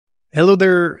Hello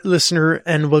there, listener,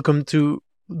 and welcome to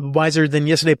Wiser Than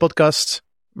Yesterday podcast.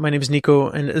 My name is Nico,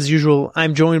 and as usual,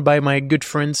 I'm joined by my good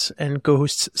friends and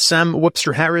co-hosts Sam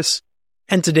Webster Harris.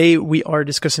 And today we are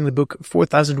discussing the book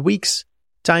 4,000 Weeks,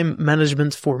 Time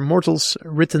Management for Mortals,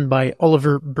 written by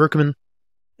Oliver Burkeman.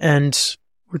 And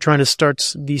we're trying to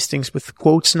start these things with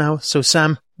quotes now. So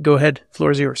Sam, go ahead.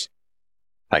 Floor is yours.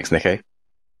 Thanks, Nico.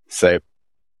 So,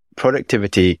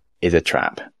 productivity is a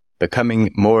trap.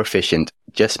 Becoming more efficient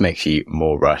just makes you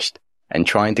more rushed, and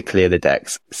trying to clear the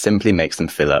decks simply makes them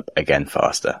fill up again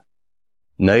faster.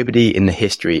 Nobody in the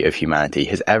history of humanity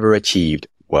has ever achieved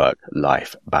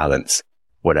work-life balance,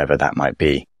 whatever that might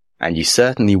be, and you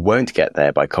certainly won't get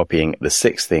there by copying the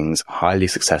 6 things highly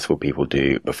successful people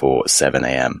do before 7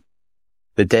 a.m.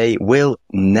 The day will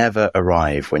never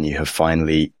arrive when you have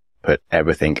finally put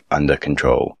everything under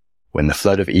control, when the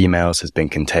flood of emails has been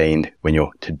contained, when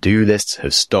your to-do lists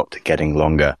have stopped getting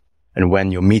longer, and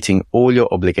when you're meeting all your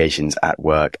obligations at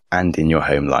work and in your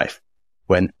home life,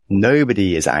 when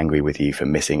nobody is angry with you for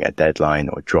missing a deadline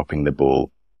or dropping the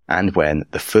ball, and when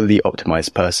the fully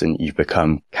optimized person you've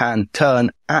become can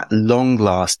turn at long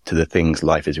last to the things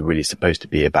life is really supposed to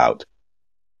be about.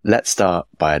 Let's start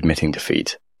by admitting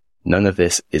defeat. None of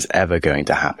this is ever going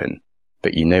to happen.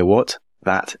 But you know what?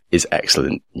 That is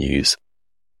excellent news.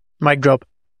 Mic drop.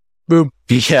 Boom.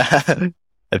 Yeah,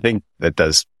 I think that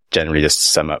does generally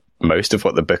just sum up most of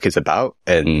what the book is about.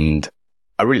 And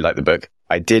I really like the book.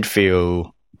 I did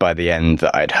feel by the end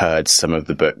that I'd heard some of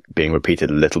the book being repeated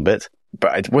a little bit,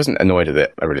 but I wasn't annoyed with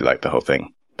it. I really liked the whole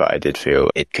thing, but I did feel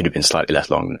it could have been slightly less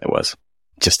long than it was.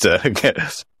 Just to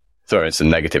throw in some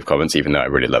negative comments, even though I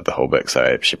really love the whole book, so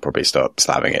I should probably stop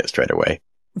slamming it straight away.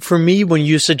 For me, when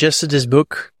you suggested this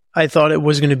book, I thought it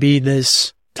was going to be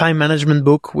this time management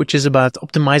book, which is about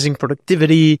optimizing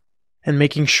productivity and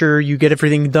making sure you get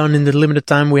everything done in the limited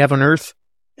time we have on Earth.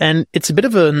 And it's a bit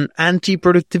of an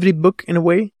anti-productivity book in a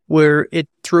way, where it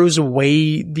throws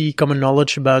away the common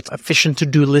knowledge about efficient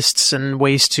to-do lists and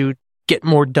ways to get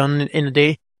more done in a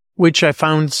day, which I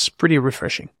found pretty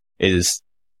refreshing. It is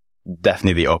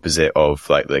definitely the opposite of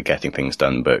like the getting things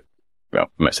done book.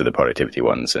 Well, most of the productivity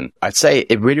ones. And I'd say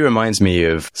it really reminds me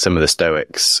of some of the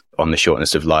Stoics on the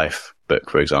Shortness of Life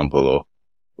book, for example, or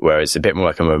where it's a bit more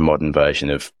like a more modern version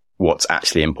of what's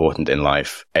actually important in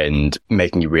life and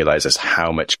making you realize just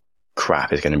how much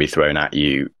crap is going to be thrown at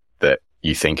you that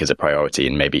you think is a priority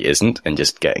and maybe isn't, and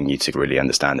just getting you to really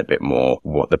understand a bit more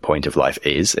what the point of life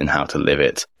is and how to live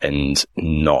it and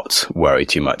not worry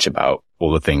too much about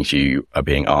all the things you are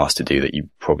being asked to do that you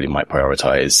probably might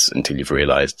prioritize until you've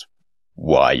realized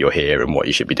why you're here and what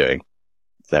you should be doing.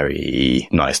 Very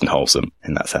nice and wholesome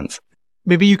in that sense.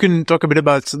 Maybe you can talk a bit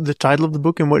about the title of the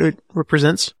book and what it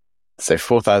represents. So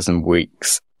 4,000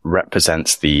 weeks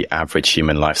represents the average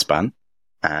human lifespan,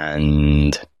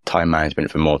 and time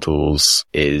management for mortals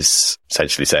is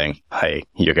essentially saying, hey,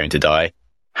 you're going to die.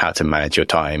 How to manage your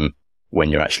time when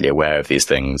you're actually aware of these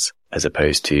things, as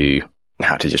opposed to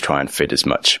how to just try and fit as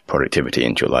much productivity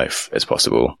into your life as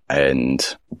possible. And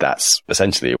that's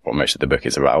essentially what most of the book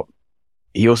is about.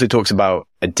 He also talks about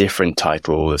a different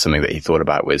title, something that he thought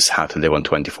about was how to live on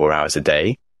 24 hours a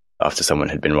day, after someone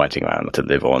had been writing around to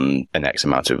live on an X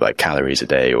amount of like calories a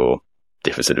day or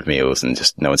different sort of meals, and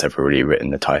just no one's ever really written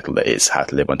the title that is how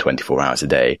to live on 24 hours a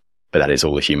day. But that is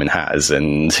all a human has.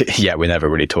 And yeah, we never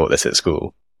really taught this at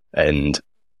school. And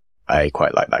I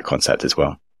quite like that concept as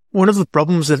well. One of the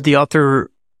problems that the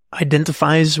author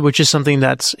identifies, which is something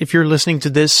that if you're listening to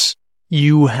this,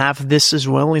 you have this as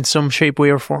well in some shape,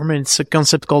 way or form. And it's a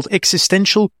concept called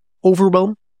existential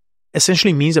overwhelm.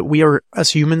 Essentially means that we are, as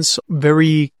humans,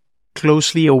 very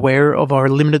closely aware of our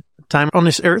limited time on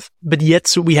this earth, but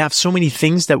yet we have so many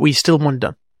things that we still want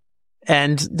done.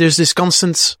 And there's this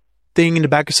constant thing in the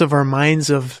back of our minds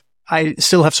of, I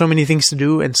still have so many things to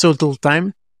do and so little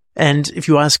time. And if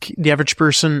you ask the average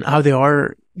person how they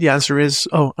are, the answer is,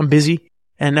 oh, I'm busy.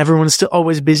 And everyone's still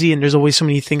always busy and there's always so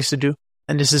many things to do.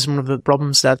 And this is one of the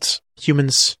problems that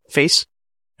humans face.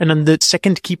 And then the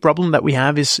second key problem that we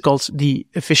have is called the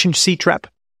efficiency trap,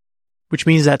 which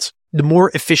means that the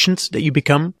more efficient that you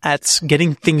become at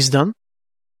getting things done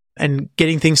and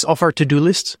getting things off our to-do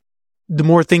list, the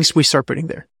more things we start putting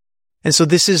there. And so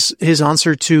this is his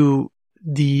answer to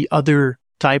the other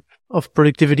type of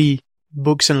productivity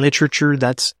books and literature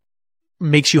that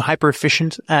makes you hyper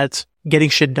efficient at getting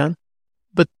shit done.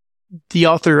 But the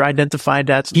author identified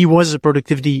that he was a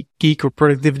productivity geek or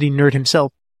productivity nerd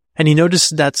himself. And he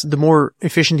noticed that the more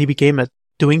efficient he became at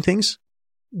doing things,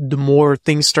 the more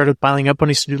things started piling up on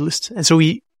his to-do list. And so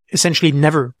he essentially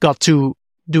never got to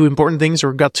do important things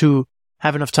or got to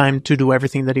have enough time to do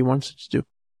everything that he wanted to do.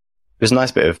 was a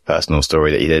nice bit of personal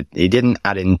story that he did. He didn't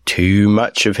add in too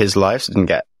much of his life, so it didn't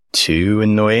get too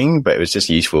annoying, but it was just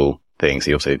useful things.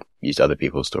 He also used other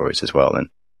people's stories as well, and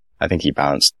I think he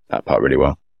balanced that part really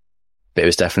well. But it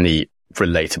was definitely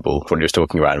relatable when he was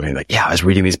talking about it, being like, yeah, I was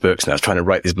reading these books and I was trying to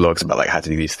write these blogs about like how to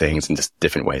do these things and just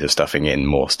different ways of stuffing in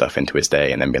more stuff into his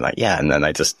day, and then being like, yeah, and then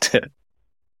I just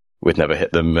would never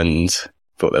hit them and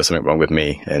thought there was something wrong with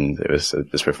me. And it was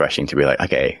just refreshing to be like,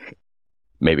 okay,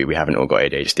 maybe we haven't all got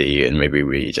ADHD and maybe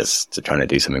we just are trying to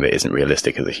do something that isn't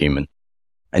realistic as a human.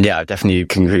 And yeah, I've definitely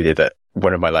concluded that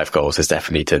one of my life goals is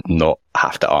definitely to not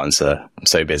have to answer. I'm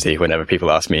so busy whenever people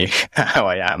ask me how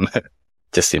I am.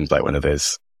 Just seems like one of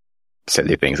those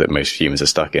silly things that most humans are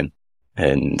stuck in.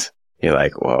 And you're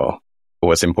like, well,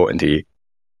 what's important to you?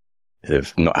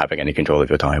 Of not having any control of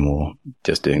your time or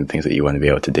just doing things that you want to be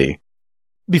able to do.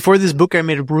 Before this book, I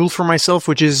made a rule for myself,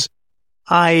 which is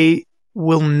I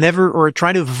will never or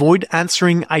try to avoid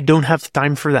answering I don't have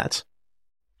time for that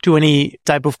to any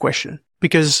type of question,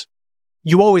 because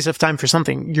you always have time for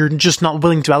something. You're just not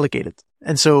willing to allocate it.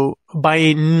 And so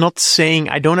by not saying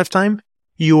I don't have time,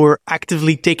 you're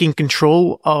actively taking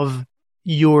control of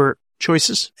your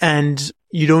choices and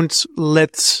you don't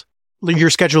let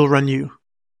your schedule run you.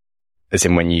 As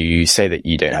in, when you say that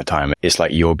you don't have time, it's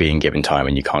like you're being given time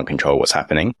and you can't control what's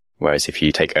happening. Whereas if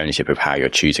you take ownership of how you're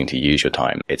choosing to use your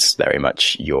time, it's very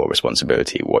much your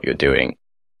responsibility, what you're doing.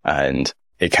 And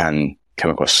it can come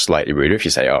across slightly rude if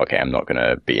you say, oh, okay, I'm not going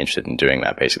to be interested in doing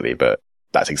that, basically. But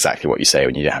that's exactly what you say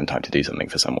when you don't have time to do something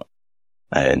for someone.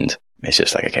 And it's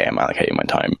just like, okay, I'm allocating my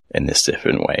time in this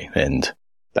different way. And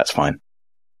that's fine.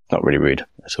 Not really rude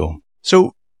at all.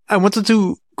 So I wanted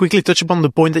to quickly touch upon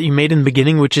the point that you made in the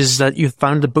beginning, which is that you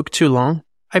found the book too long.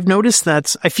 I've noticed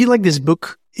that I feel like this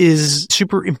book is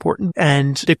super important,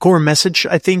 and the core message,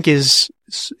 I think, is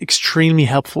extremely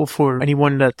helpful for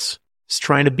anyone that's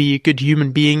trying to be a good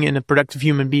human being and a productive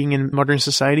human being in modern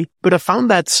society. But I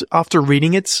found that after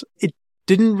reading it, it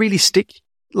didn't really stick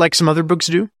like some other books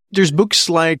do. There's books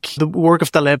like the work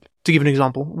of Taleb, to give an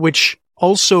example, which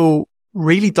also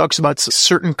really talks about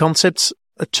certain concepts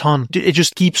a ton. It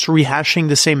just keeps rehashing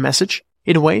the same message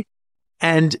in a way,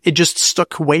 and it just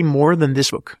stuck way more than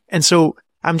this book. And so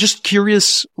I'm just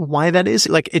curious why that is.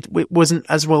 Like, it wasn't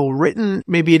as well written.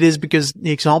 Maybe it is because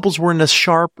the examples weren't as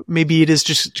sharp. Maybe it is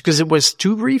just because it was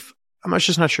too brief. I'm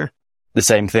just not sure. The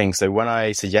same thing. So when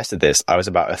I suggested this, I was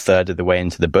about a third of the way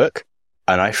into the book,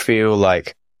 and I feel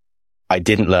like I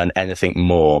didn't learn anything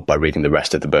more by reading the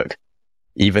rest of the book.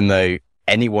 Even though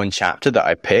any one chapter that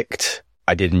I picked,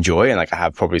 I did enjoy, and like I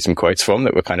have probably some quotes from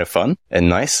that were kind of fun and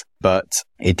nice, but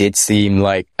it did seem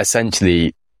like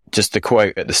essentially just the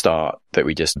quote at the start that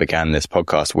we just began this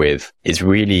podcast with is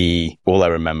really all I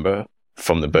remember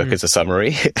from the book as a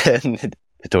summary and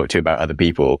to talk to about other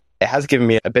people. It has given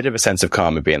me a bit of a sense of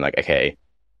calm of being like, okay,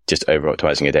 just over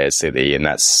optimizing a day is silly. And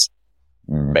that's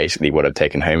basically what I've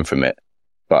taken home from it.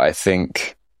 But I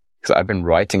think, because I've been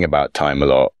writing about time a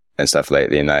lot and stuff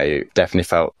lately, and I definitely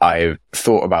felt I've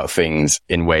thought about things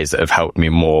in ways that have helped me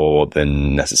more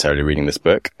than necessarily reading this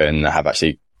book. And I have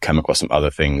actually come across some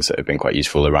other things that have been quite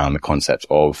useful around the concept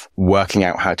of working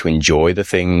out how to enjoy the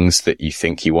things that you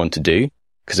think you want to do.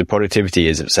 Because the productivity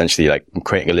is essentially like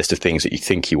creating a list of things that you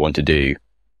think you want to do.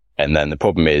 And then the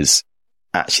problem is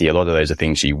actually a lot of those are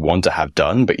things you want to have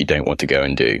done, but you don't want to go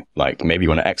and do. Like maybe you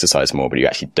want to exercise more, but you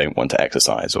actually don't want to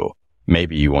exercise. Or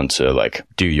maybe you want to like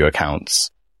do your accounts.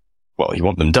 Well, you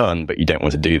want them done, but you don't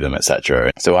want to do them,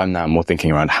 etc. So I'm now more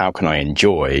thinking around how can I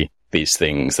enjoy these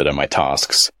things that are my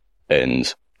tasks,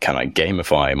 and can I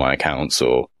gamify my accounts?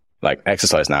 Or like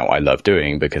exercise now I love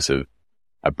doing because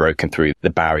I've broken through the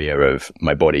barrier of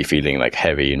my body feeling like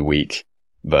heavy and weak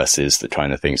versus the trying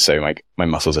to think. So like my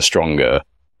muscles are stronger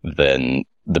than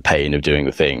the pain of doing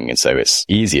the thing. And so it's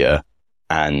easier.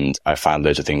 And I found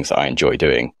loads of things that I enjoy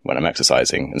doing when I'm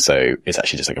exercising. And so it's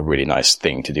actually just like a really nice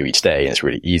thing to do each day. And it's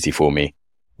really easy for me.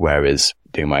 Whereas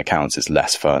doing my accounts is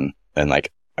less fun. And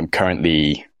like I'm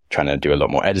currently trying to do a lot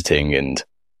more editing, and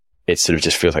it sort of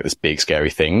just feels like this big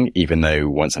scary thing, even though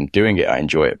once I'm doing it, I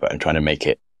enjoy it, but I'm trying to make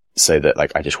it so that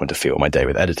like I just want to feel my day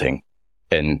with editing.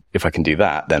 And if I can do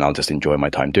that, then I'll just enjoy my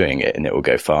time doing it and it will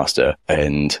go faster.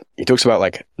 And he talks about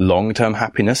like long-term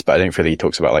happiness, but I don't feel he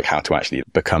talks about like how to actually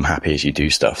become happy as you do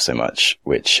stuff so much,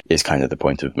 which is kind of the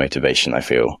point of motivation, I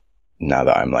feel, now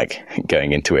that I'm like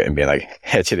going into it and being like,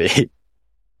 actually,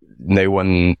 no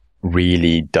one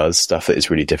really does stuff that is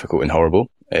really difficult and horrible.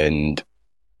 And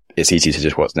it's easy to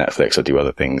just watch Netflix or do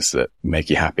other things that make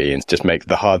you happy, and just make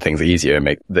the hard things easier and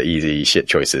make the easy shit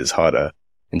choices harder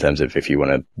in terms of if you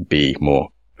want to be more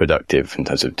productive in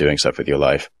terms of doing stuff with your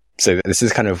life. So this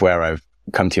is kind of where I've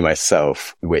come to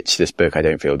myself, which this book I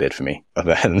don't feel did for me. I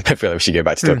feel like we should go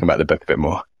back to talking about the book a bit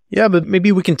more. Yeah, but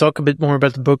maybe we can talk a bit more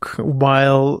about the book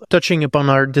while touching upon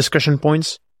our discussion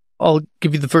points. I'll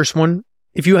give you the first one.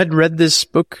 If you had read this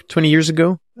book 20 years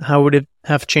ago, how would it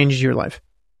have changed your life?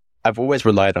 I've always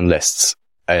relied on lists,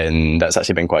 and that's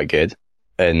actually been quite good.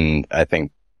 And I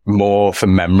think more for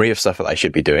memory of stuff that I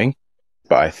should be doing.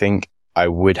 But I think I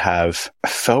would have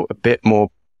felt a bit more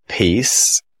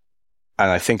peace. And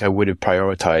I think I would have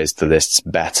prioritized the lists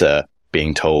better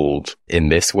being told in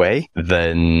this way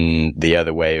than the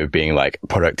other way of being like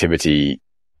productivity,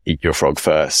 eat your frog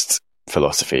first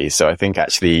philosophy. So I think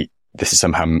actually this is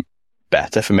somehow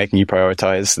better for making you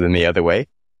prioritize than the other way.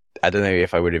 I don't know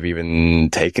if I would have even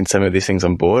taken some of these things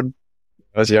on board when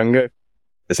I was younger.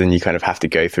 As in you kind of have to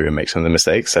go through and make some of the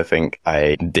mistakes. I think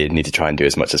I did need to try and do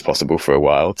as much as possible for a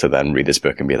while to then read this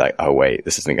book and be like, oh wait,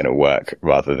 this isn't going to work,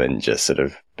 rather than just sort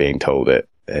of being told it.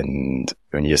 And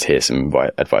when you just hear some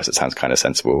advice that sounds kind of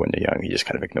sensible when you're young, you just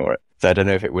kind of ignore it. So I don't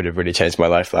know if it would have really changed my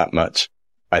life that much.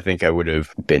 I think I would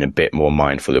have been a bit more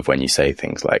mindful of when you say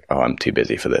things like, oh, I'm too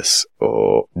busy for this,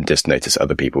 or just notice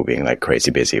other people being like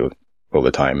crazy busy all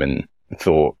the time and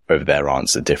thought of their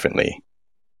answer differently.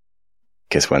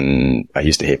 Because when I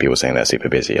used to hear people saying they're super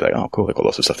busy, like, oh, cool, they've got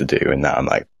lots of stuff to do. And now I'm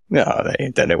like, no, they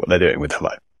don't know what they're doing with their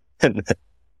life.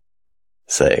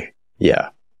 So,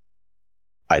 yeah.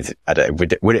 I don't,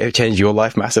 would it have changed your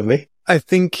life massively? I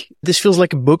think this feels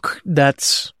like a book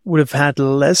that would have had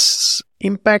less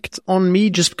impact on me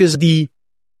just because the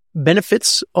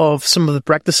benefits of some of the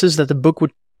practices that the book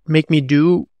would make me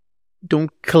do don't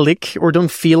click or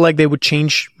don't feel like they would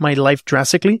change my life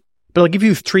drastically. But I'll give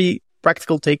you 3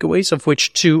 practical takeaways, of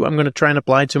which 2 I'm going to try and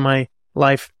apply to my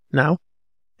life now.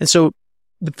 And so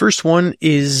the first one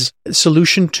is a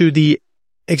solution to the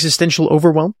existential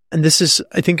overwhelm. And this is,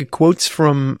 I think, a quote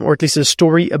from, or at least a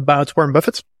story about Warren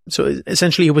Buffett. So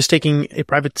essentially he was taking a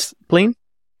private plane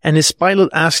and his pilot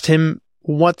asked him,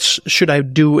 what should I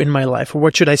do in my life? Or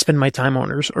what should I spend my time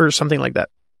on, or something like that?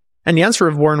 And the answer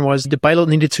of Warren was the pilot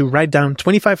needed to write down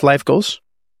 25 life goals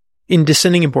in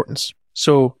descending importance.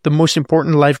 So the most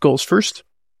important life goals first,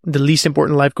 the least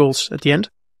important life goals at the end.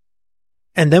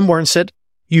 And then Warren said,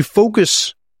 you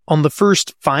focus on the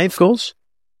first 5 goals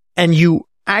and you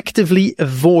actively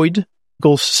avoid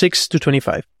goals 6 to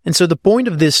 25. And so the point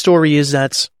of this story is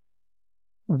that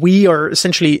we are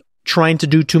essentially trying to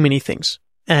do too many things,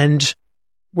 and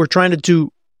we're trying to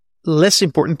do less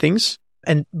important things.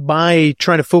 And by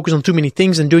trying to focus on too many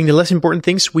things and doing the less important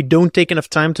things, we don't take enough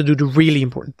time to do the really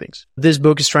important things. This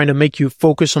book is trying to make you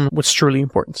focus on what's truly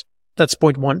important. That's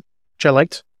point 1, which I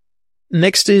liked.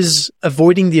 Next is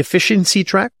avoiding the efficiency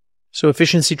trap. So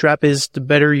efficiency trap is the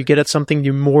better you get at something,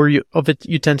 the more of it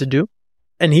you tend to do.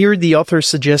 And here the author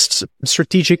suggests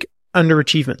strategic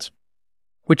underachievement,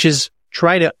 which is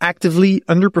try to actively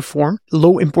underperform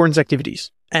low importance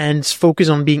activities and focus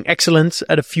on being excellent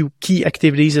at a few key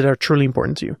activities that are truly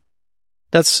important to you.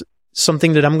 That's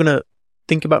something that I'm going to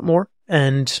think about more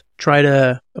and try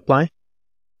to apply.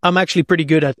 I'm actually pretty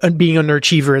good at being an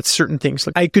underachiever at certain things.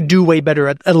 Like I could do way better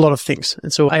at a lot of things.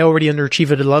 And so I already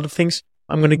underachieve at a lot of things.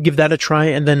 I'm going to give that a try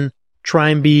and then try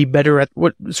and be better at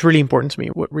what's really important to me,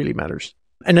 what really matters.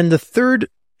 And then the third,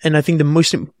 and I think the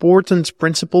most important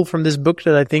principle from this book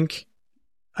that I think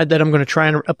that I'm going to try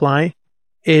and apply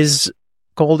is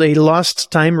called a lost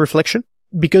time reflection,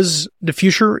 because the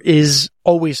future is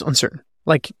always uncertain.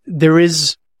 Like there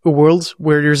is a world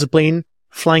where there's a plane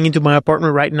flying into my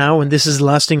apartment right now, and this is the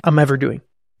last thing I'm ever doing.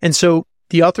 And so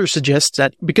the author suggests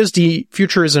that because the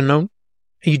future is unknown,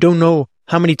 and you don't know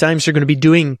how many times you're going to be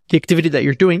doing the activity that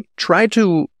you're doing, try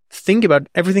to think about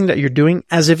everything that you're doing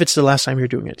as if it's the last time you're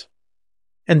doing it.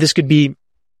 And this could be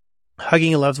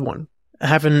hugging a loved one,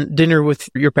 having dinner with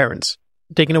your parents,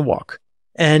 taking a walk.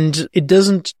 And it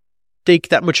doesn't take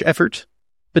that much effort,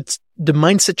 but the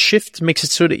mindset shift makes it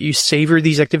so that you savor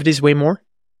these activities way more.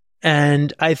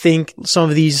 And I think some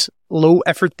of these low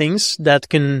effort things that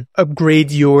can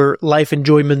upgrade your life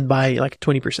enjoyment by like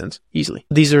 20% easily.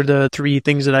 These are the 3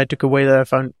 things that I took away that I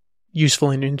found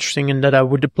useful and interesting and that I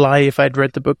would apply if I'd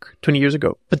read the book 20 years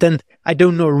ago. But then I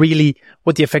don't know really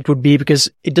what the effect would be because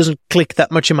it doesn't click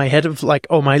that much in my head of like,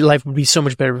 oh, my life would be so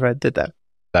much better if I did that.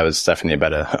 That was definitely a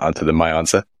better answer than my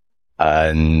answer.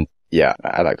 And yeah,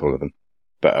 I like all of them.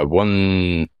 But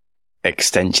one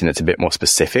extension that's a bit more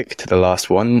specific to the last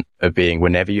one of being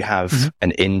whenever you have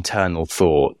an internal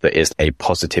thought that is a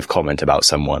positive comment about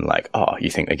someone, like, oh,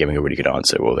 you think they're giving a really good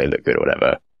answer or they look good or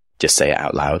whatever, just say it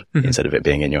out loud instead of it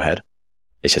being in your head.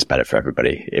 It's just better for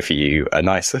everybody if you are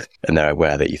nice and they're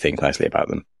aware that you think nicely about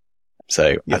them.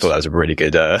 So Yes. I thought that was a really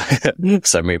good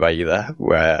summary by you there,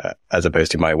 where as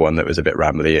opposed to my one that was a bit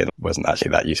rambly and wasn't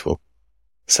actually that useful.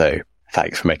 So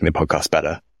thanks for making the podcast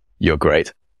better. You're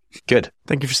great. Good.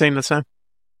 Thank you for saying that, Sam.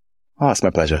 Oh, it's my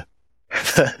pleasure.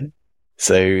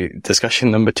 So discussion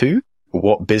number 2.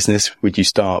 What business would you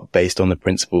start based on the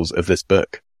principles of this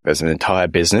book? There's an entire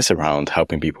business around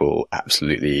helping people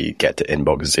absolutely get to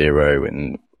inbox zero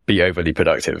and be overly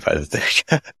productive.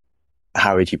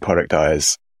 How would you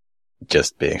productize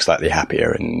just being slightly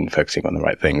happier and focusing on the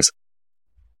right things?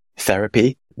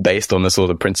 Therapy based on the sort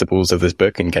of principles of this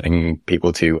book and getting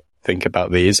people to think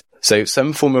about these. So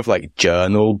some form of like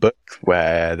journal book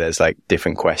where there's like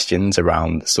different questions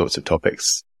around the sorts of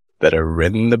topics that are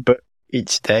in the book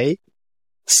each day.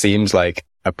 Seems like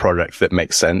a product that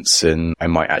makes sense and I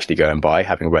might actually go and buy,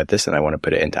 having read this, and I want to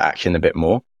put it into action a bit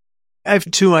more. I have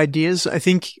 2 ideas. I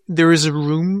think there is a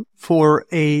room for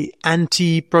a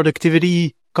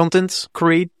anti-productivity content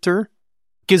creator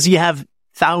because you have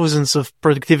thousands of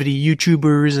productivity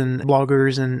YouTubers and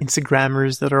bloggers and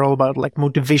Instagrammers that are all about like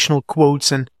motivational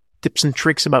quotes and tips and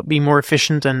tricks about being more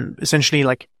efficient and essentially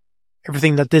like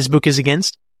everything that this book is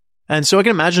against. And so I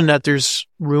can imagine that there's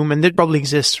room, and it probably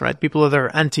exists, right? People that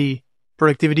are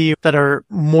anti-productivity, that are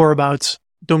more about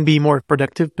don't be more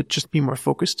productive, but just be more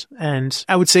focused. And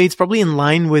I would say it's probably in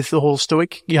line with the whole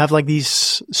Stoic. You have like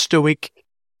these Stoic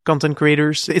content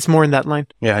creators. It's more in that line.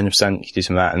 Yeah, 100%. You could do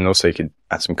some of that. And also you could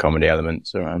add some comedy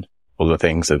elements around all the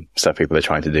things of stuff people are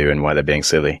trying to do and why they're being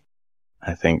silly.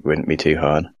 I think wouldn't be too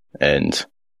hard. And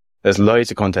there's loads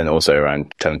of content also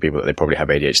around telling people that they probably have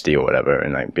ADHD or whatever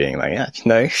and like being like, yeah,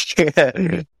 no,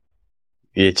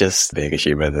 you're just being a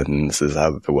human and this is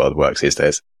how the world works these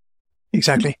days.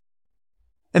 Exactly.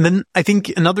 And then I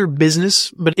think another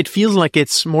business, but it feels like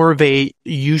it's more of a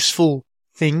useful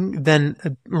thing than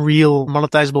a real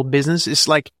monetizable business, is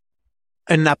like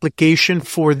an application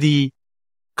for the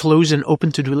close and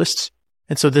open to-do lists.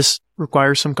 And so this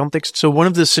requires some context. So one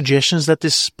of the suggestions that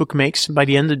this book makes, by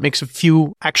the end, it makes a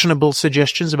few actionable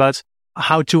suggestions about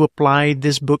how to apply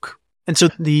this book. And so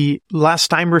the last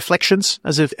time reflections,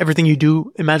 as if everything you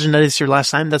do, imagine that it's your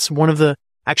last time. That's one of the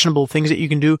actionable things that you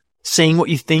can do. Saying what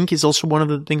you think is also one of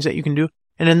the things that you can do.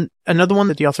 And then another one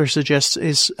that the author suggests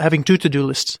is having 2 to-do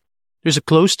lists. There's a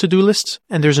closed to-do list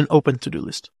and there's an open to-do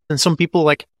list. And some people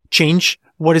like change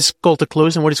what is called the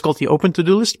closed and what is called the open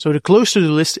to-do list. So the closed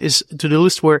to-do list is a to-do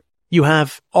list where you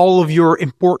have all of your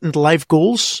important life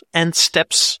goals and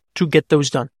steps to get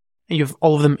those done. And you have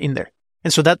all of them in there.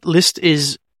 And so that list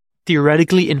is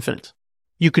theoretically infinite.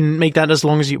 You can make that as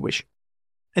long as you wish.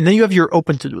 And then you have your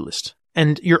open to-do list.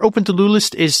 And your open to-do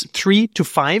list is 3 to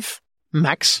 5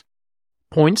 max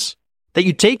points that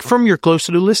you take from your closed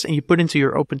to-do list and you put into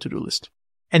your open to-do list.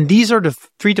 And these are the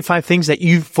 3 to 5 things that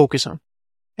you focus on.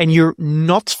 And you're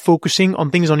not focusing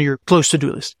on things on your closed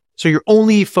to-do list. So you're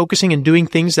only focusing and doing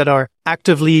things that are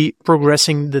actively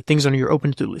progressing the things on your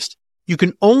open to-do list. You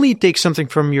can only take something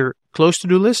from your closed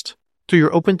to-do list to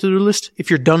your open to-do list if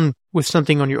you're done with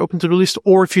something on your open to-do list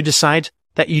or if you decide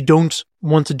that you don't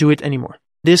want to do it anymore.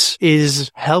 This is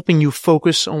helping you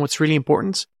focus on what's really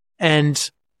important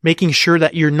and making sure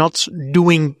that you're not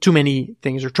doing too many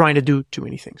things or trying to do too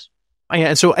many things.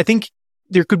 And so I think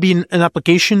there could be an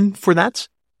application for that.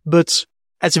 But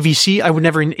as a VC, I would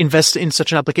never invest in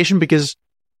such an application because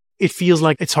it feels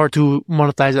like it's hard to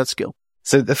monetize that skill.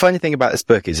 So the funny thing about this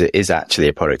book is it is actually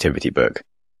a productivity book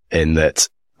in that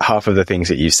half of the things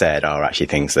that you said are actually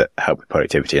things that help with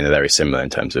productivity and are very similar in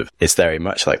terms of it's very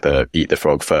much like the eat the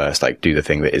frog first, like do the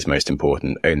thing that is most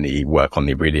important, only work on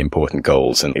the really important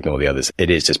goals and ignore the others.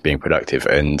 It is just being productive.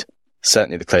 And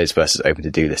certainly the closed versus open to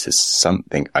do list is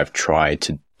something I've tried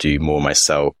to do more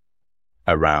myself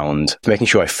around making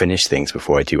sure I finish things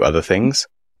before I do other things.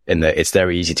 In that it's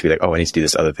very easy to be like, oh, I need to do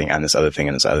this other thing and this other thing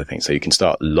and this other thing. So you can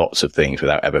start lots of things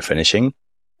without ever finishing,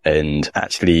 and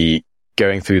actually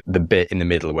going through the bit in the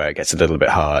middle where it gets a little bit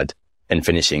hard and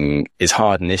finishing is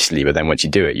hard initially, but then once you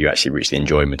do it, you actually reach the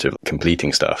enjoyment of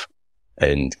completing stuff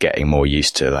and getting more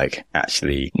used to like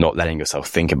actually not letting yourself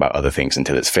think about other things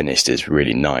until it's finished is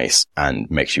really nice and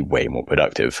makes you way more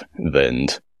productive than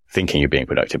thinking you're being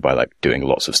productive by like doing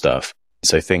lots of stuff.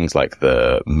 So things like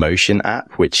the Motion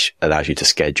app, which allows you to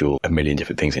schedule a million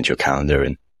different things into your calendar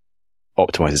and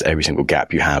optimizes every single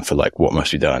gap you have for like what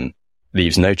must be done,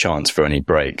 leaves no chance for any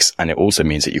breaks. And it also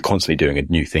means that you're constantly doing a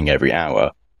new thing every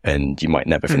hour and you might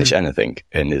never finish anything.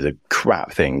 And it's a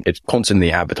crap thing. It's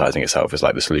constantly advertising itself as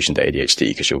like the solution to ADHD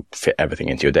because you'll fit everything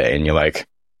into your day and you're like,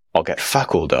 I'll get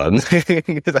fuck all done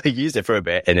because I used it for a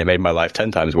bit and it made my life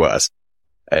 10 times worse.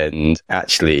 And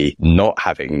actually not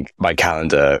having my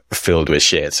calendar filled with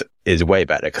shit is way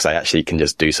better because I actually can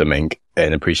just do something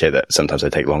and appreciate that sometimes I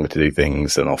take longer to do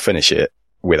things and I'll finish it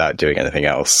without doing anything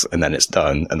else. And then it's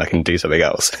done and I can do something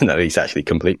else and at least actually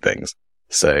complete things.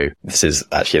 So this is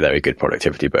actually a very good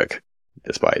productivity book,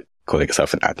 despite calling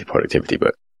itself an anti-productivity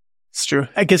book. It's true.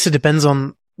 I guess it depends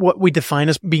on what we define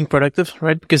as being productive,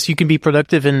 right? Because you can be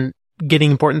productive in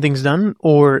getting important things done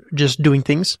or just doing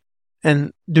things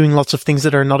and doing lots of things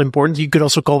that are not important. You could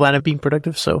also call that being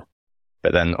productive. So,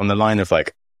 but then on the line of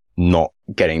like not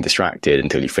getting distracted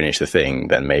until you finish the thing,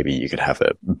 then maybe you could have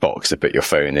a box to put your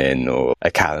phone in or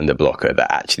a calendar blocker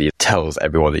that actually tells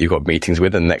everyone that you've got meetings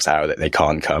with in the next hour that they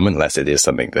can't come unless it is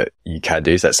something that you can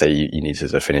do. So let's say you need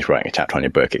to finish writing a chapter on your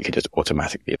book. It could just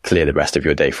automatically clear the rest of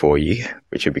your day for you,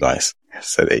 which would be nice.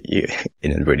 So that you,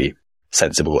 in a really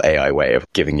sensible AI way of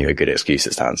giving you a good excuse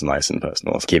that sounds nice and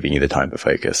personal, giving you the time to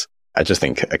focus. I just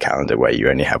think a calendar where you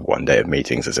only have one day of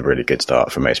meetings is a really good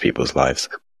start for most people's lives.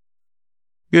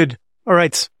 Good. All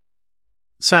right.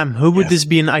 Sam, who would this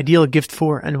be an ideal gift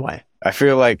for and why? I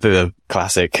feel like the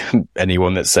classic,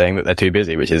 anyone that's saying that they're too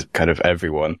busy, which is kind of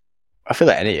everyone. I feel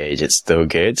at any age it's still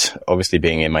good. Obviously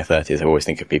being in my 30s, I always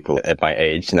think of people at my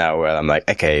age now where I'm like,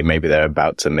 okay, maybe they're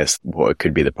about to miss what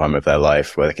could be the prime of their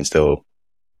life where they can still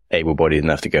able-bodied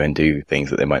enough to go and do things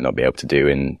that they might not be able to do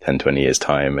in 10, 20 years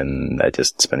time. And they're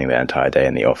just spending their entire day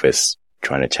in the office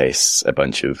trying to chase a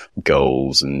bunch of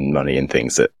goals and money and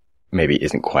things that maybe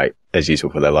isn't quite as useful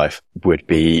for their life would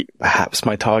be perhaps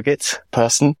my target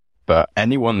person. But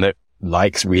anyone that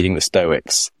likes reading the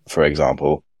Stoics, for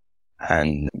example,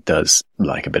 and does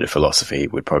like a bit of philosophy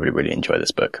would probably really enjoy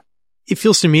this book. It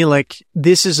feels to me like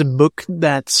this is a book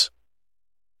that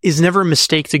is never a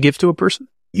mistake to give to a person.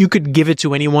 You could give it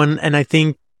to anyone, and I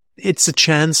think it's a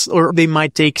chance, or they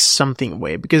might take something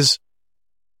away, because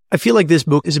I feel like this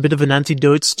book is a bit of an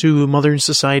antidote to modern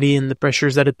society and the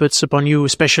pressures that it puts upon you,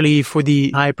 especially for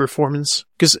the high performance.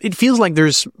 Because it feels like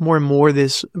there's more and more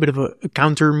this bit of a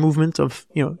counter movement of,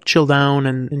 chill down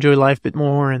and enjoy life a bit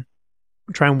more and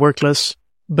try and work less.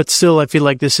 But still, I feel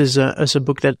like this is a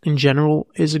book that in general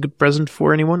is a good present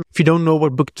for anyone. If you don't know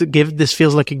what book to give, this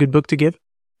feels like a good book to give.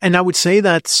 And I would say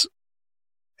that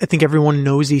I think everyone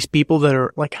knows these people that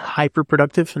are like hyper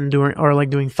productive and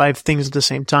doing 5 things at the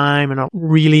same time and are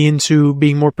really into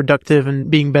being more productive and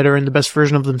being better and the best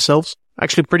version of themselves.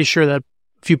 Actually, pretty sure that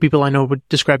a few people I know would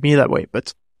describe me that way,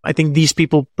 but I think these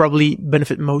people probably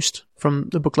benefit most from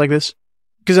the book like this.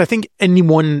 Because I think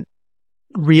anyone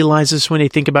realizes when they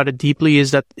think about it deeply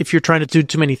is that if you're trying to do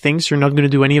too many things, you're not going to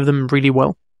do any of them really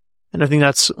well. And I think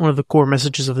that's one of the core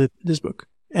messages of this book.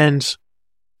 And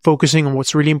focusing on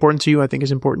what's really important to you, I think,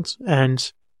 is important.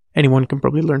 And anyone can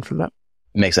probably learn from that.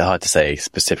 It makes it hard to say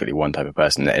specifically one type of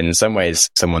person. In some ways,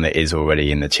 someone that is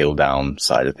already in the chill down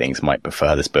side of things might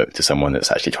prefer this book to someone that's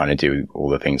actually trying to do all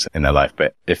the things in their life.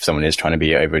 But if someone is trying to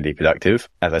be overly productive,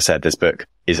 as I said, this book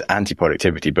is an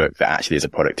anti-productivity book that actually is a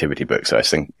productivity book. So I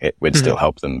think it would still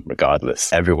help them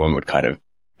regardless. Everyone would kind of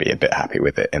be a bit happy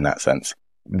with it in that sense.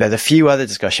 There's a few other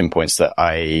discussion points that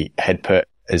I had put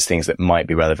as things that might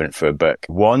be relevant for a book.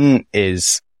 One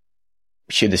is,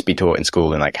 should this be taught in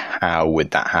school and how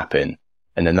would that happen?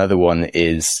 And another one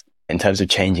is, in terms of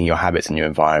changing your habits and your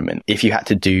environment, if you had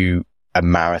to do a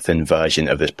marathon version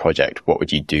of this project, what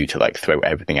would you do to throw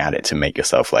everything at it to make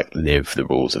yourself live the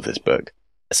rules of this book?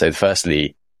 So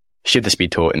firstly, should this be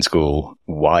taught in school?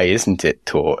 Why isn't it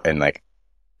taught? And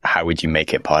how would you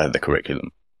make it part of the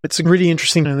curriculum? It's a really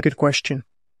interesting and good question.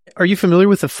 Are you familiar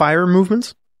with the FIRE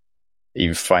movement?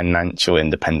 Financial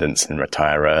independence and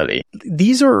retire early.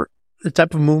 These are the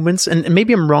type of movements, and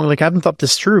maybe I'm wrong, I haven't thought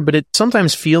this through, but it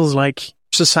sometimes feels like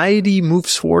society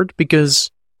moves forward because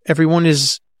everyone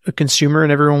is a consumer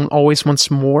and everyone always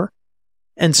wants more.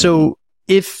 And so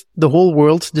if the whole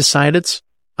world decided,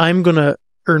 I'm going to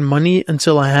earn money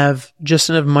until I have just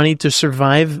enough money to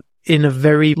survive in a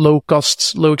very low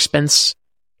cost, low expense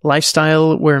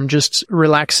lifestyle where I'm just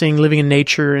relaxing, living in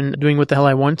nature and doing what the hell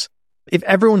I want. If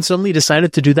everyone suddenly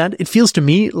decided to do that, it feels to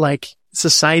me like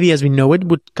society as we know it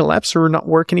would collapse or not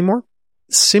work anymore.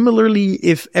 Similarly,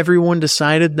 if everyone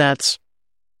decided that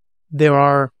there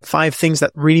are 5 things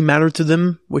that really matter to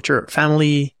them, which are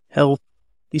family, health,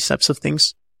 these types of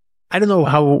things, I don't know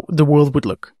how the world would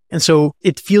look. And so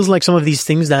it feels like some of these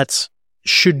things that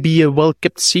should be a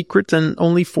well-kept secret and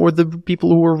only for the people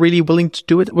who are really willing to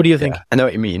do it. What do you think? I know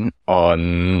what you mean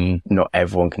on not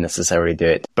everyone can necessarily do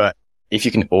it, but if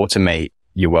you can automate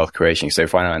your wealth creation, so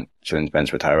financial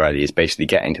independence, retire early is basically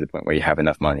getting to the point where you have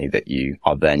enough money that you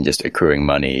are then just accruing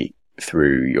money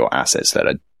through your assets that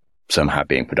are somehow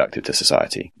being productive to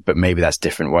society. But maybe that's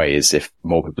different ways. If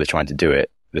more people are trying to do it,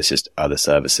 there's just other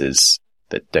services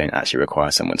that don't actually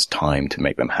require someone's time to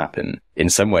make them happen. In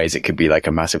some ways, it could be like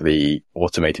a massively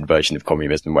automated version of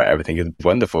communism where everything is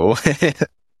wonderful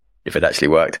if it actually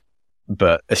worked.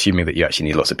 But assuming that you actually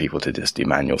need lots of people to just do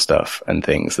manual stuff and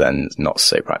things, then it's not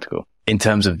so practical. In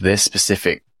terms of this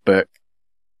specific book,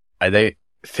 I don't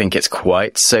think it's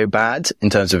quite so bad in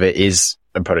terms of it is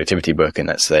a productivity book. And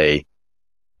let's say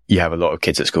you have a lot of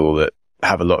kids at school that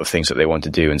have a lot of things that they want to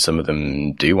do. And some of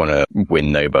them do want to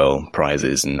win Nobel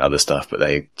prizes and other stuff, but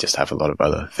they just have a lot of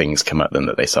other things come at them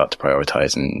that they start to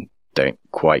prioritize and don't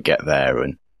quite get there.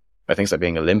 And I think it's like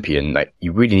being Olympian, like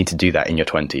you really need to do that in your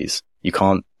 20s. You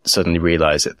can't suddenly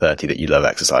realize at 30 that you love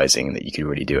exercising and that you can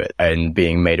really do it. And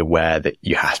being made aware that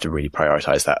you have to really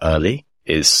prioritize that early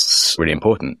is really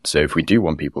important. So if we do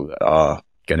want people that are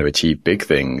going to achieve big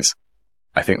things,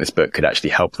 I think this book could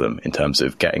actually help them in terms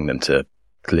of getting them to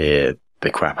clear the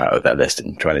crap out of their list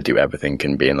and trying to do everything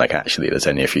and being like, actually, there's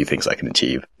only a few things I can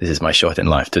achieve. This is my shot in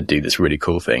life to do this really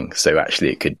cool thing. So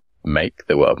actually it could make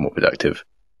the world more productive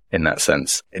in that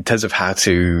sense. In terms of how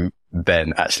to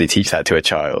then actually teach that to a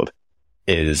child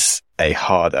is a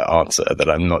harder answer that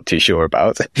I'm not too sure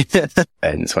about.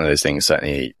 And it's one of those things,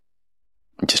 certainly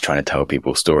just trying to tell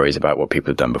people stories about what people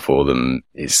have done before them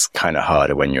is kind of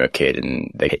harder when you're a kid,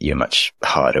 and they hit you much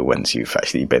harder once you've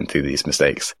actually been through these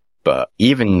mistakes. But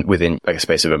even within like a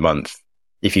space of a month,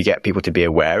 if you get people to be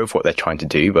aware of what they're trying to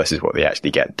do versus what they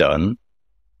actually get done,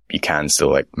 you can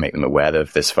still like make them aware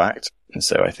of this fact. And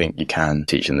so I think you can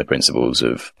teach them the principles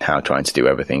of how trying to do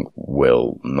everything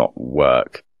will not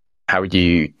work. How would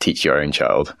you teach your own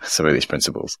child some of these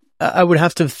principles? I would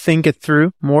have to think it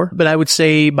through more, but I would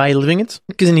say by living it.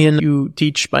 Because in the end, you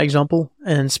teach by example,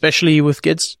 and especially with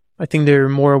kids, I think they're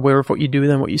more aware of what you do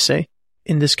than what you say.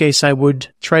 In this case, I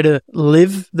would try to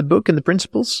live the book and the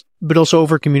principles, but also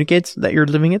over-communicate that you're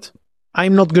living it.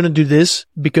 I'm not going to do this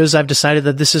because I've decided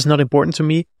that this is not important to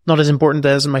me, not as important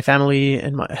as my family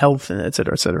and my health, and et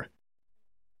cetera, et cetera.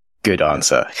 Good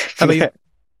answer. How about you?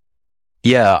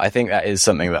 Yeah, I think that is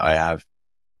something that I have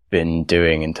been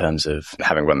doing in terms of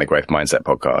having run the Growth Mindset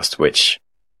podcast, which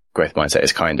Growth Mindset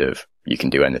is kind of, you can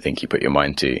do anything you put your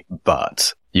mind to,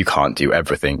 but you can't do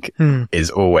everything is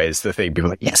always the thing. People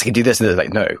are like, yes, I can do this. And they're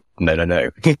like,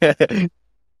 no.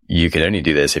 You can only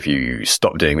do this if you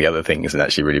stop doing the other things and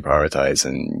actually really prioritize,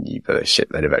 and you put a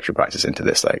shitload of extra practice into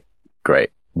this. Like,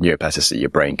 great, neuroplasticity, your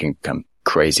brain can become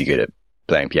crazy good at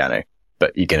playing piano,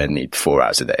 but you're going to need 4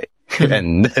 hours a day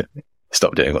and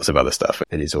stop doing lots of other stuff.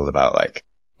 It is all about like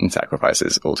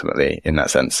sacrifices ultimately in that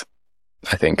sense.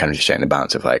 I think kind of just showing the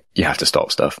balance of like, you have to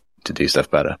stop stuff to do stuff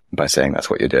better by saying that's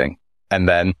what you're doing. And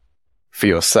then for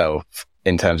yourself,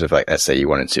 in terms of like, let's say you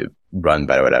wanted to run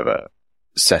better, whatever,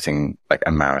 setting like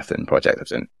a marathon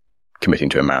project and committing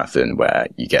to a marathon where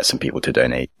you get some people to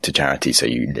donate to charity. So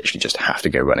you literally just have to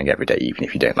go running every day, even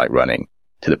if you don't like running,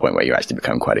 to the point where you actually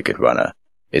become quite a good runner.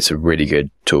 It's a really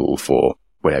good tool for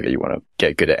whenever you want to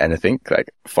get good at anything,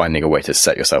 like finding a way to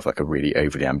set yourself like a really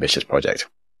overly ambitious project.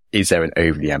 Is there an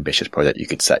overly ambitious project you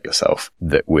could set yourself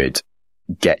that would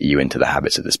get you into the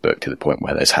habits of this book to the point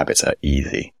where those habits are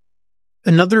easy?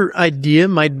 Another idea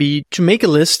might be to make a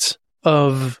list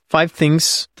of 5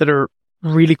 things that are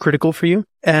really critical for you.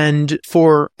 And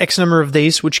for X number of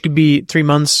days, which could be 3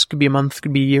 months, could be a month,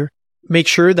 could be a year, make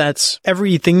sure that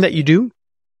everything that you do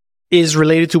is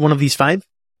related to one of these 5.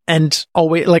 And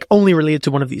always, like, only related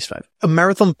to one of these 5. A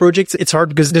marathon project, it's hard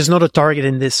because there's not a target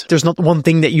in this. There's not one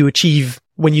thing that you achieve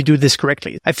when you do this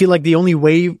correctly. I feel like the only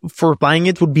way for applying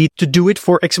it would be to do it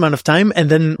for X amount of time and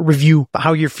then review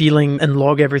how you're feeling and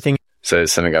log everything. So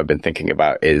something I've been thinking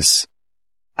about is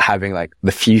having like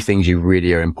the few things you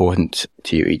really are important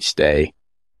to you each day,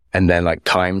 and then like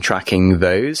time tracking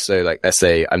those. So like, let's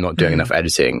say I'm not doing enough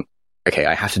editing. Okay,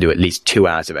 I have to do at least 2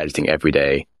 hours of editing every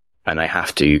day. And I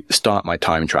have to start my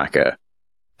time tracker,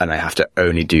 and I have to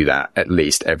only do that at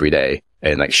least every day.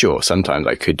 And like, sure, sometimes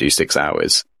I could do 6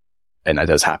 hours, and that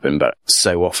does happen, but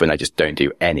so often I just don't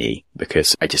do any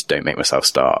because I just don't make myself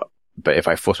start. But if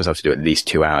I force myself to do at least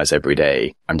 2 hours every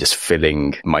day, I'm just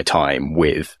filling my time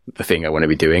with the thing I want to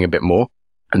be doing a bit more.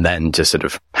 And then just sort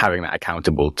of having that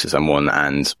accountable to someone,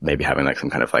 and maybe having like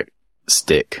some kind of like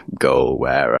stick goal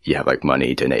where you have like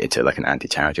money donated to like an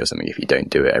anti-charity or something if you don't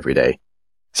do it every day.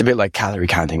 It's a bit like calorie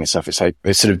counting and stuff. It's like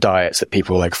those sort of diets that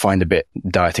people like find a bit,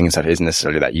 dieting and stuff isn't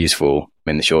necessarily that useful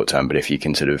in the short term. But if you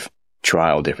can sort of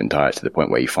trial different diets to the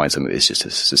point where you find something that's just a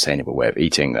sustainable way of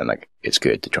eating, then like it's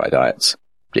good to try diets.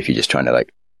 But if you're just trying to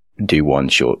like do one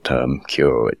short-term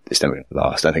cure. It's never going to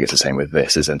last. I think it's the same with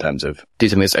this, is in terms of do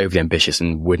something that's overly ambitious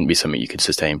and wouldn't be something you could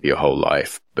sustain for your whole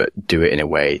life, but do it in a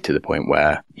way to the point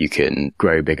where you can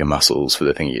grow bigger muscles for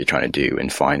the thing you're trying to do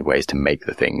and find ways to make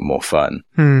the thing more fun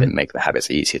and make the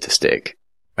habits easier to stick.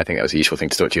 I think that was a useful thing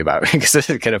to talk to you about because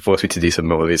it kind of forced me to do some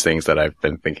more of these things that I've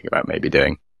been thinking about maybe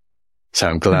doing. So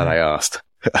I'm glad I asked.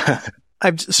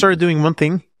 I've started doing one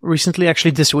thing recently,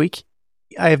 actually this week.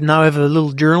 I now have a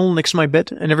little journal next to my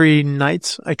bed, and every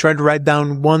night I try to write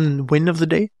down one win of the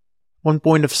day, one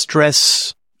point of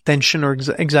stress, tension, or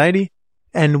anxiety,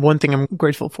 and one thing I'm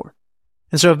grateful for.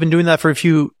 And so I've been doing that for a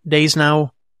few days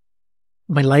now.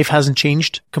 My life hasn't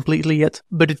changed completely yet,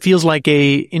 but it feels like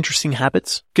a interesting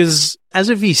habit because as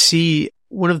a VC,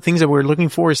 one of the things that we're looking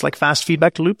for is like fast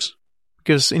feedback loops,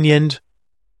 because in the end,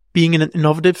 being an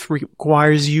innovative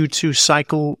requires you to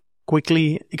cycle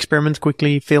quickly, experiment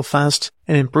quickly, fail fast,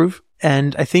 and improve.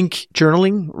 And I think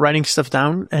journaling, writing stuff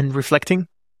down and reflecting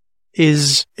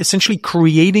is essentially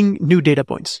creating new data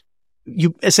points.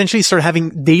 You essentially start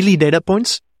having daily data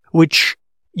points, which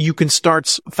you can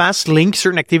start fast link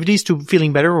certain activities to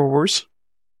feeling better or worse.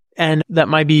 And that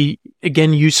might be,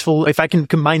 again, useful if I can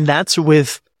combine that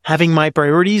with having my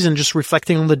priorities and just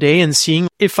reflecting on the day and seeing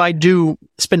if I do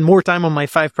spend more time on my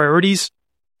 5 priorities,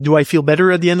 do I feel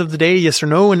better at the end of the day? Yes or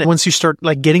no? And once you start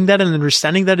like getting that and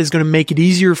understanding that, is going to make it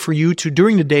easier for you to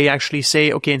during the day actually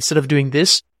say, okay, instead of doing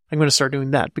this, I'm going to start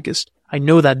doing that because I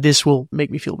know that this will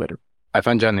make me feel better. I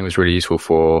found journaling was really useful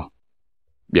for,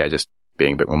 just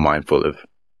being a bit more mindful of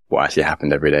what actually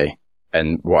happened every day.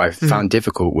 And what I found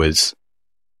difficult was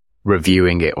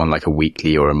reviewing it on like a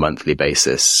weekly or a monthly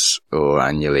basis or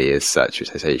annually as such,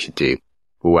 which I say you should do.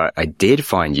 But what I did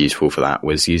find useful for that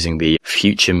was using the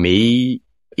Future Me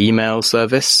email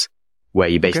service, where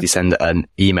you basically send an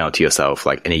email to yourself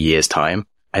like in a year's time.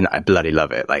 And I bloody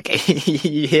love it. Like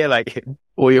you hear like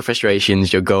all your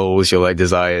frustrations, your goals, your like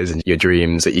desires and your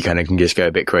dreams that you kind of can just go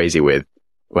a bit crazy with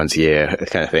once a year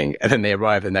kind of thing. And then they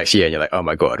arrive the next year and you're like, oh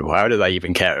my God, how did I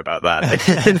even care about that?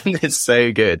 It's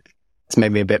so good. It's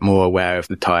made me a bit more aware of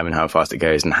the time and how fast it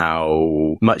goes and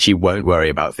how much you won't worry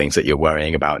about things that you're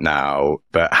worrying about now,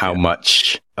 but how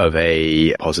much of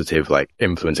a positive, like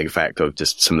influencing effect of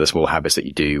just some of the small habits that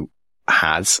you do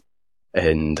has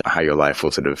and how your life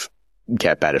will sort of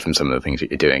get better from some of the things that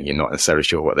you're doing. You're not necessarily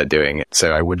sure what they're doing.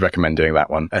 So I would recommend doing that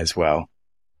one as well.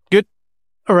 Good.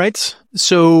 All right.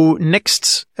 So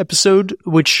next episode,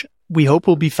 which we hope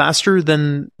will be faster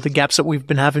than the gaps that we've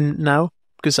been having now,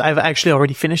 because I've actually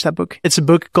already finished that book. It's a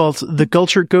book called The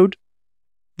Culture Code,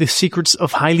 The Secrets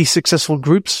of Highly Successful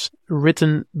Groups,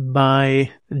 written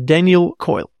by Daniel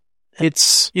Coyle.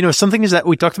 It's, something is that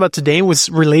we talked about today was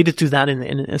related to that in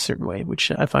a certain way,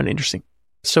 which I found interesting.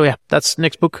 So yeah, that's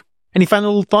next book. Any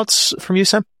final thoughts from you,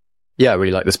 Sam? Yeah, I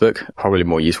really like this book. Probably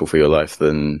more useful for your life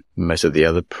than most of the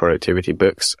other productivity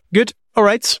books. Good. All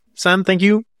right. Sam, thank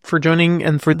you for joining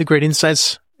and for the great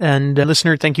insights. And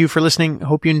listener, thank you for listening.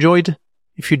 Hope you enjoyed.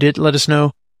 If you did, let us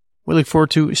know. We look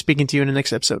forward to speaking to you in the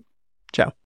next episode. Ciao.